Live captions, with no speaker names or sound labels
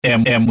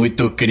É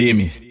muito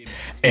crime,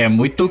 é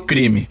muito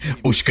crime.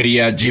 Os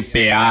cria de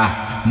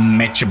P.A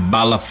mete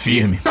bala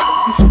firme.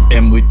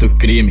 É muito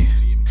crime,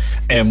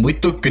 é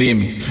muito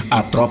crime.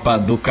 A tropa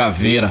do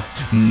caveira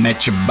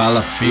mete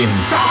bala firme.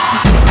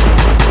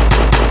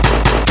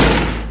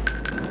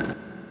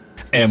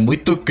 É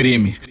muito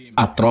crime.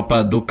 A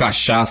tropa do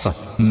cachaça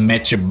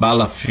mete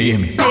bala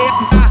firme.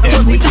 É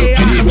muito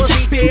crime,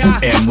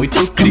 é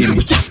muito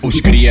crime. Os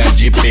cria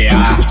de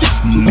P.A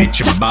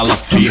mete bala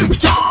firme.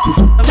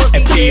 É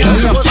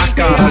piranha pra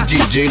cara,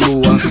 DJ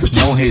Luan,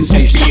 não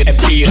resiste. É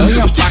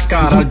piranha pra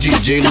cara,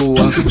 DJ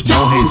Luan,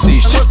 não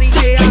resiste.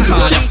 Tem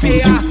maré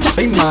fuzil,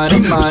 tem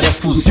maré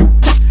fuzil.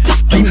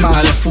 Tem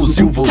maré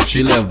fuzil, vou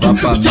te levar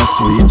pra minha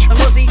suíte.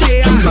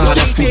 Tem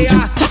maré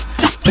fuzil,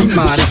 tem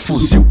maré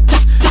fuzil.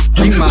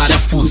 Tem maré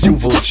fuzil,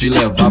 vou te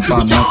levar pra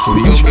minha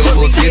suíte. O meu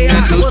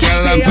movimento que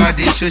ela vai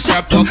deixa o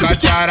chapoca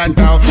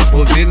taradão.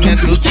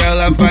 Movimento que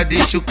ela vai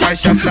deixa o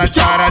cachaça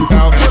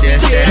taradão.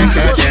 Desce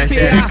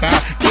xereca,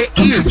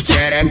 que isso,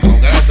 xerecão.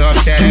 Ela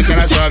sobe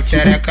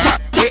xereca.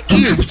 Que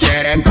isso,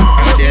 xerecão.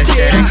 Desce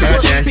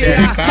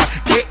xereca,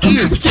 que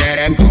isso,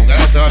 xerecão.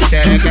 Ela sobe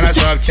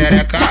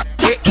xereca.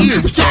 Que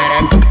isso,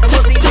 xerecão.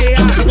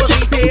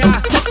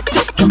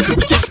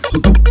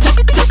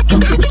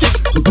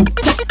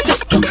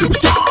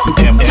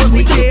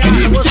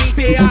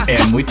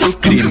 É muito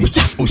crime,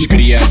 os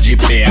cria de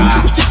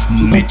P.A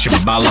mete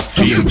bala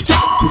firme.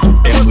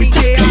 É muito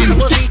crime,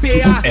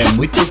 é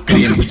muito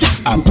crime.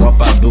 A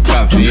tropa do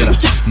caveira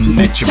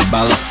mete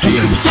bala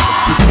firme.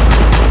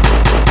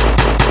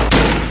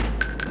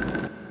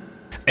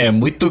 É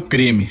muito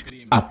crime.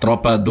 A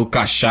tropa do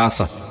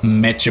cachaça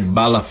mete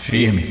bala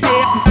firme.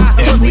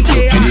 É muito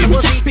crime,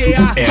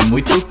 é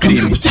muito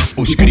crime.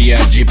 Os cria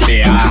de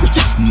P.A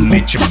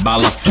mete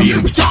bala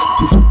firme.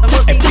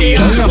 É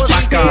piranha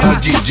pra cara,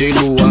 DJ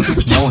Luan,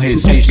 não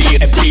resiste.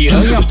 É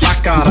piranha pra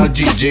cara,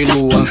 DJ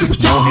Luan,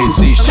 não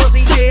resiste.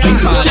 Tem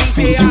maré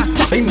fuzil,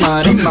 tem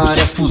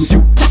maré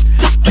fuzil.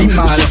 Tem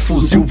maré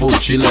fuzil, vou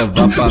te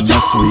levar pra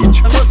minha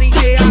suíte.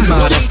 Tem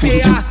maré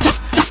fuzil,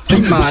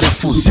 tem maré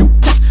fuzil.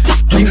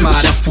 Tem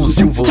maré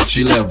fuzil, vou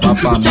te levar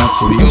pra minha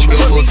suíte. O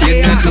meu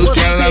movimento que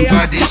ela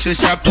vai deixa o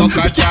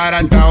chapoca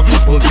taradão.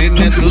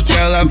 Movimento que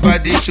ela vai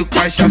deixa o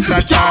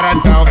cachaça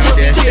taradão.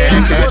 Desce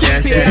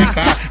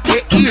xereca,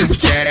 que isso,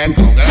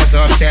 xerecão. Ela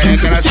sobe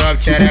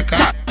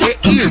xereca.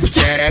 Que isso,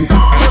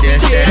 xerecão.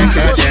 Desce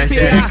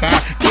xereca,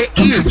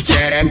 que isso,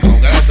 xerecão.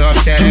 Ela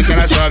sobe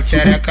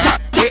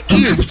xereca. Que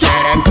isso,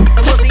 xerecão.